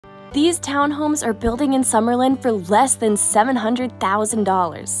These townhomes are building in Summerlin for less than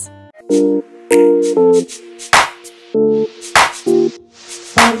 $700,000.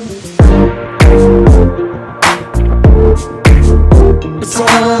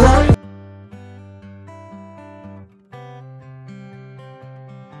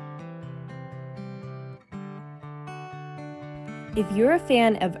 If you're a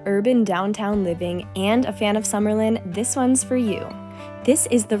fan of urban downtown living and a fan of Summerlin, this one's for you. This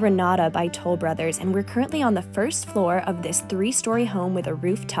is the Renata by Toll Brothers, and we're currently on the first floor of this 3-story home with a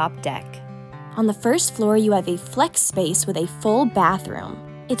rooftop deck. On the first floor, you have a flex space with a full bathroom.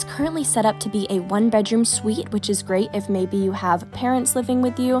 It's currently set up to be a 1-bedroom suite, which is great if maybe you have parents living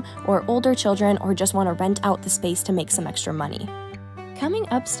with you or older children or just want to rent out the space to make some extra money. Coming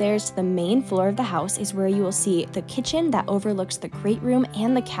upstairs to the main floor of the house is where you will see the kitchen that overlooks the great room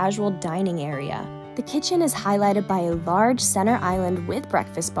and the casual dining area. The kitchen is highlighted by a large center island with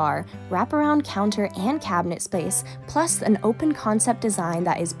breakfast bar, wraparound counter and cabinet space, plus an open concept design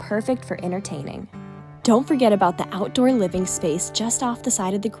that is perfect for entertaining. Don't forget about the outdoor living space just off the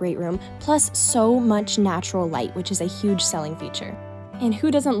side of the great room, plus so much natural light, which is a huge selling feature. And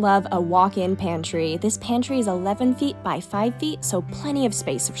who doesn't love a walk-in pantry? This pantry is 11 feet by 5 feet, so plenty of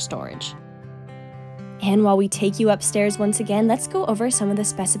space for storage. And while we take you upstairs once again, let's go over some of the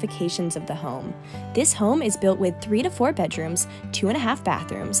specifications of the home. This home is built with 3 to 4 bedrooms, 2.5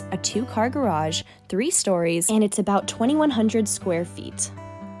 bathrooms, a 2-car garage, 3 stories, and it's about 2,100 square feet.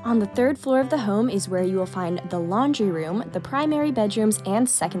 On the 3rd floor of the home is where you will find the laundry room, the primary bedrooms, and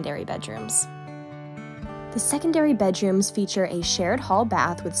secondary bedrooms. The secondary bedrooms feature a shared hall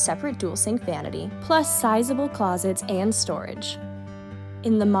bath with separate dual sink vanity, plus sizable closets and storage.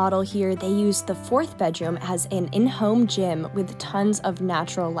 In the model here, they use the 4th bedroom as an in-home gym with tons of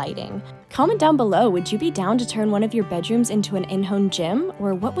natural lighting. Comment down below, would you be down to turn one of your bedrooms into an in-home gym,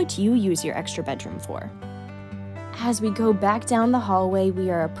 or what would you use your extra bedroom for? As we go back down the hallway,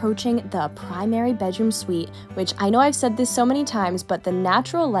 we are approaching the primary bedroom suite, which I know I've said this so many times, but the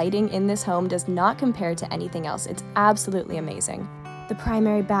natural lighting in this home does not compare to anything else. It's absolutely amazing. The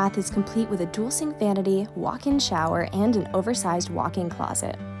primary bath is complete with a dual sink vanity, walk-in shower, and an oversized walk-in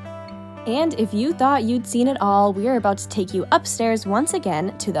closet. And if you thought you'd seen it all, we are about to take you upstairs once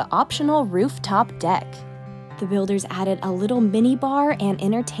again to the optional rooftop deck. The builders added a little mini bar and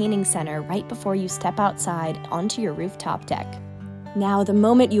entertaining center right before you step outside onto your rooftop deck. Now, the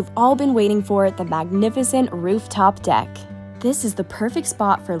moment you've all been waiting for, the magnificent rooftop deck. This is the perfect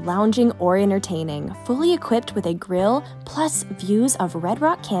spot for lounging or entertaining, fully equipped with a grill, plus views of Red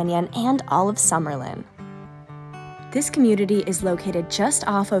Rock Canyon and all of Summerlin. This community is located just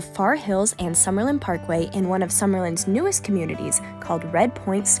off of Far Hills and Summerlin Parkway in one of Summerlin's newest communities called Red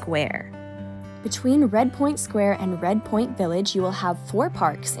Point Square. Between Red Point Square and Red Point Village, you will have 4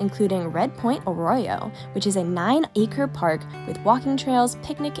 parks, including Red Point Arroyo, which is a 9-acre park with walking trails,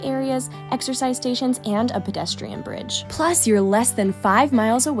 picnic areas, exercise stations, and a pedestrian bridge. Plus, you're less than 5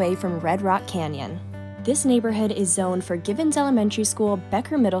 miles away from Red Rock Canyon. This neighborhood is zoned for Givens Elementary School,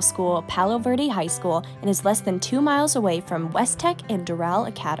 Becker Middle School, Palo Verde High School, and is less than 2 miles away from West Tech and Doral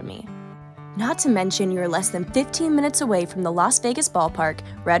Academy. Not to mention, you're less than 15 minutes away from the Las Vegas Ballpark,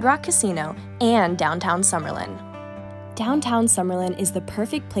 Red Rock Casino, and downtown Summerlin. Downtown Summerlin is the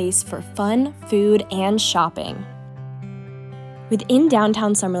perfect place for fun, food, and shopping. Within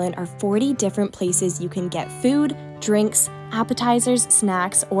downtown Summerlin are 40 different places you can get food, drinks, appetizers,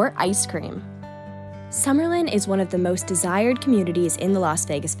 snacks, or ice cream. Summerlin is one of the most desired communities in the Las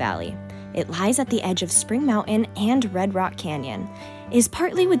Vegas Valley. It lies at the edge of Spring Mountain and Red Rock Canyon. It is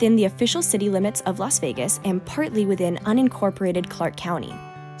partly within the official city limits of Las Vegas and partly within unincorporated Clark County.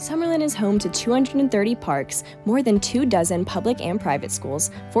 Summerlin is home to 230 parks, more than 24 public and private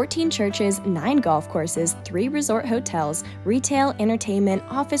schools, 14 churches, 9 golf courses, 3 resort hotels, retail, entertainment,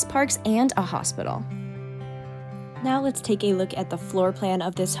 office parks, and a hospital. Now let's take a look at the floor plan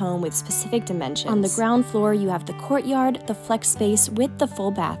of this home with specific dimensions. On the ground floor, you have the courtyard, the flex space with the full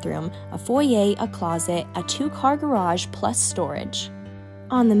bathroom, a foyer, a closet, a 2-car garage, plus storage.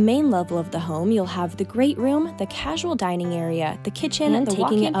 On the main level of the home, you'll have the great room, the casual dining area, the kitchen, and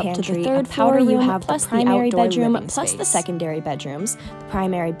taking it up to the 3rd floor, you have the primary bedroom, plus the secondary bedrooms, the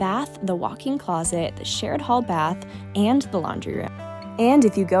primary bath, the walk-in closet, the shared hall bath, and the laundry room. And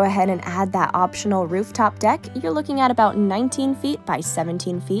if you go ahead and add that optional rooftop deck, you're looking at about 19 feet by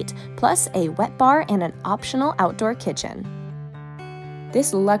 17 feet, plus a wet bar and an optional outdoor kitchen.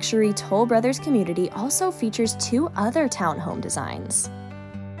 This luxury Toll Brothers community also features 2 other townhome designs.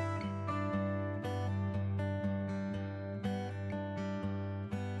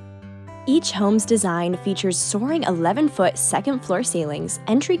 Each home's design features soaring 11-foot second-floor ceilings,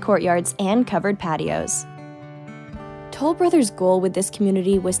 entry courtyards, and covered patios. Toll Brothers' goal with this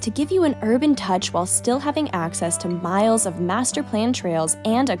community was to give you an urban touch while still having access to miles of master-planned trails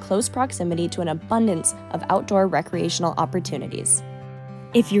and a close proximity to an abundance of outdoor recreational opportunities.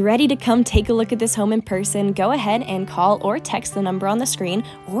 If you're ready to come take a look at this home in person, go ahead and call or text the number on the screen,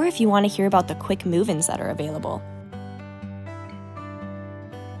 or if you want to hear about the quick move-ins that are available.